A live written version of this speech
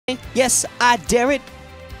Yes, I dare it.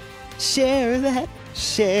 Share that.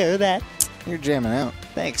 Share that. You're jamming out.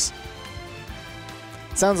 Thanks.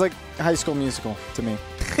 Sounds like High School Musical to me.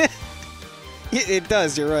 It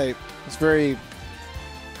does. You're right. It's very.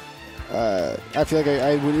 I feel like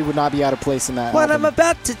it would not be out of place in that. What album. I'm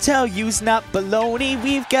about to tell you's not baloney.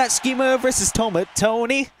 We've got Schemer versus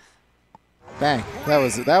Tony. Bang! That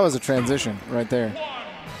was a transition right there.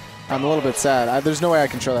 I'm a little bit sad. There's no way I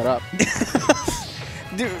can show that up.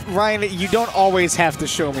 Dude, Ryan, you don't always have to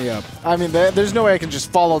show me up. I mean, there's no way I can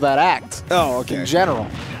just follow that act. Oh, okay. In general.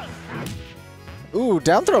 Ooh,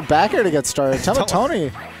 down throw back air to get started.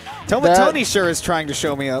 Tony. Tony sure is trying to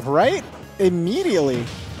show me up. Right? Immediately.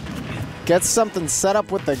 Gets something set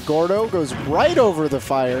up with the Gordo. Goes right over the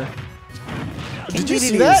fire. Did you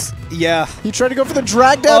see that? Yeah. He tried to go for the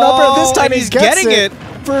drag down upper. This time he's gets getting it.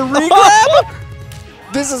 For a re-grab?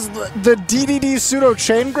 This is the DDD pseudo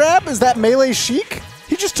chain grab? Is that melee chic?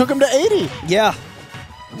 He just took him to 80. Yeah.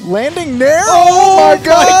 Landing there. Oh my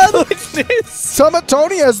god. Goodness.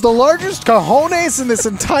 Tony has the largest cojones in this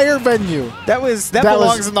entire venue. That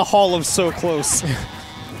belongs in the hall of so close.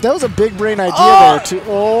 That was a big brain idea there too.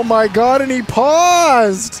 Oh my god, and he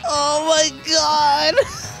paused. Oh my god.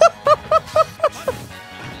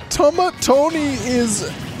 Tony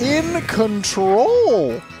is in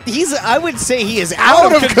control. I would say he is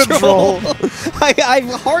out of control. I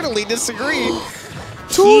heartily disagree.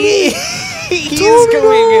 Tony, he is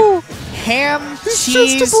going ham,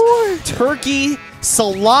 cheese, turkey,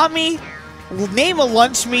 salami. Name a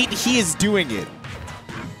lunch meat, he is doing it.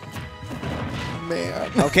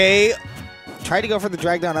 Man. Okay. Try to go for the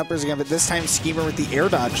drag down uppers again, but this time Schemer with the air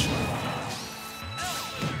dodge.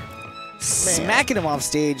 Smacking him off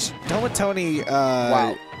stage. Tony.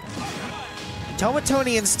 Wow.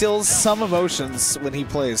 Tony instills some emotions when he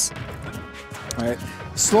plays. All right.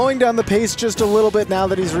 Slowing down the pace just a little bit now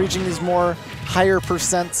that he's reaching these more higher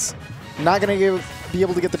percents. Not going to be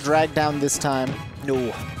able to get the drag down this time.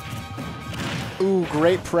 No. Ooh,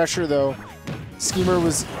 great pressure, though. Schemer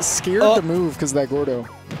was scared to move because of that Gordo.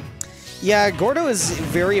 Yeah, Gordo is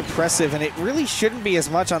very oppressive, and it really shouldn't be as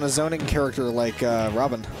much on a zoning character like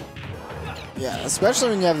Robin. Yeah, especially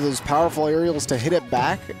when you have those powerful aerials to hit it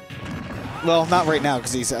back. Well, not right now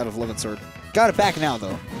because he's out of Limit Sword. Got it back now,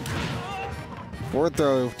 though. Forward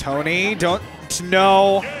throw, Tony. Don't.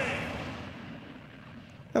 No.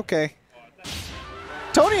 Okay.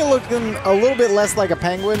 Tony looking a little bit less like a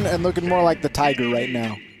penguin and looking more like the tiger right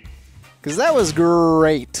now. Because that was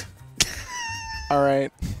great. All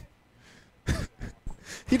right.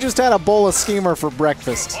 He just had a bowl of Schemer for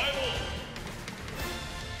breakfast.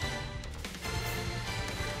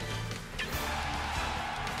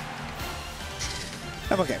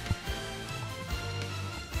 I'm okay.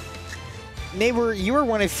 Neighbor, you are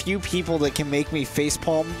one of few people that can make me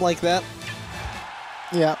facepalm like that.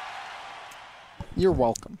 Yeah. You're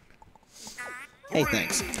welcome. Hey,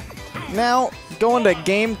 thanks. Now, going to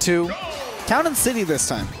game 2. Town and City this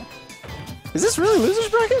time. Is this really loser's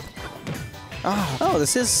bracket? Oh,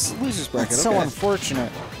 this is loser's bracket. That's so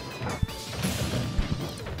unfortunate.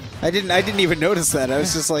 I didn't even notice that. I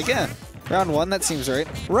was just like, yeah, round 1, that seems right.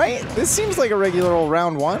 Right? This seems like a regular old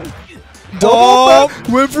round 1. Double back,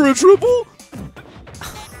 went for a triple.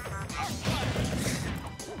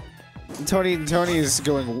 Tony is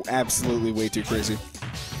going absolutely way too crazy.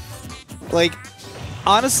 Like,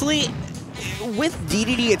 honestly, with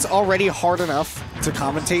DDD, it's already hard enough to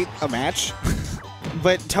commentate a match.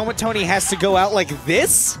 But Tony has to go out like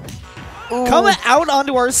this? Ooh. Come out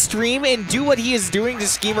onto our stream and do what he is doing to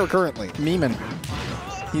Schemer currently. Memeing.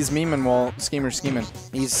 He's memeing while Schemer's scheming.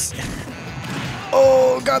 He's...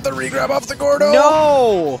 Oh, got the re-grab off the Gordo.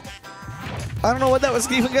 No! I don't know what that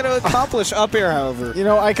was even going to accomplish up air, however. You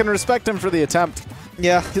know, I can respect him for the attempt.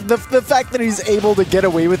 Yeah. The fact that he's able to get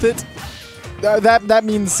away with it, that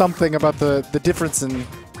means something about the difference in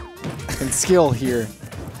skill here.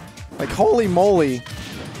 Like, holy moly.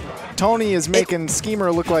 Tony is making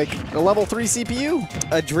Schemer look like a level 3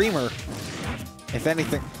 CPU. A dreamer, if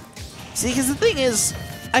anything. See, because the thing is,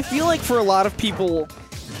 I feel like for a lot of people,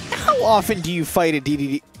 how often do you fight a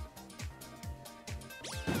DDD?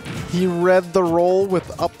 He read the roll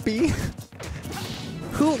with up B.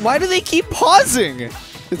 Why do they keep pausing?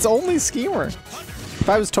 It's only Schemer. If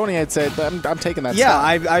I was Tony, I'd say, I'm taking that Yeah,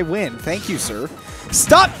 stop. I win. Thank you, sir.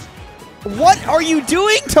 Stop! What are you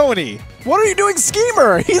doing, Tony? What are you doing,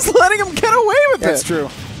 Schemer? He's letting him get away with it. That's true.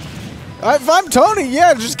 If I'm Tony,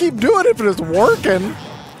 yeah, just keep doing it if it's working.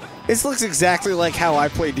 This looks exactly like how I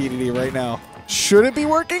play DDD right now. Should it be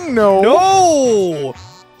working? No. No!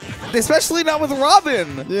 Especially not with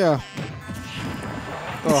Robin. Yeah.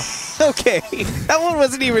 Okay, that one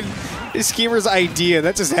wasn't even Schemer's idea.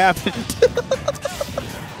 That just happened.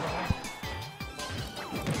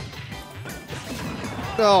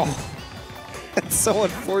 Oh, that's so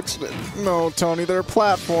unfortunate. No, Tony, they're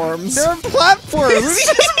platforms. They're platforms. He's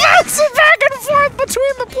just bouncing back and forth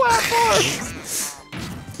between the platforms.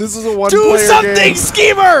 This is a one-player Do game. something,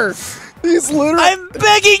 Schemer! He's literally. I'm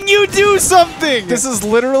begging you, do something! This is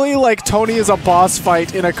literally like Tony is a boss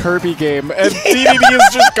fight in a Kirby game, and DDD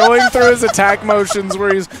is just going through his attack motions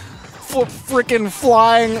where he's freaking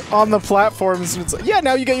flying on the platforms. And it's like, yeah,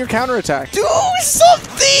 now you get your counterattack. Do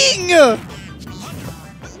something!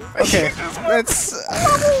 Okay, that's.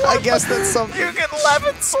 I guess that's something. You can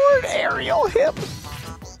 11 sword aerial him.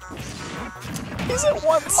 He's at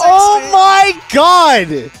 160. Oh my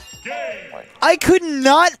god! I could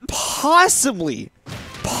not possibly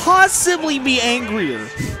be angrier.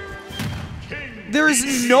 There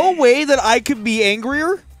is no way that I could be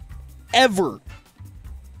angrier ever.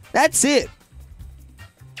 That's it.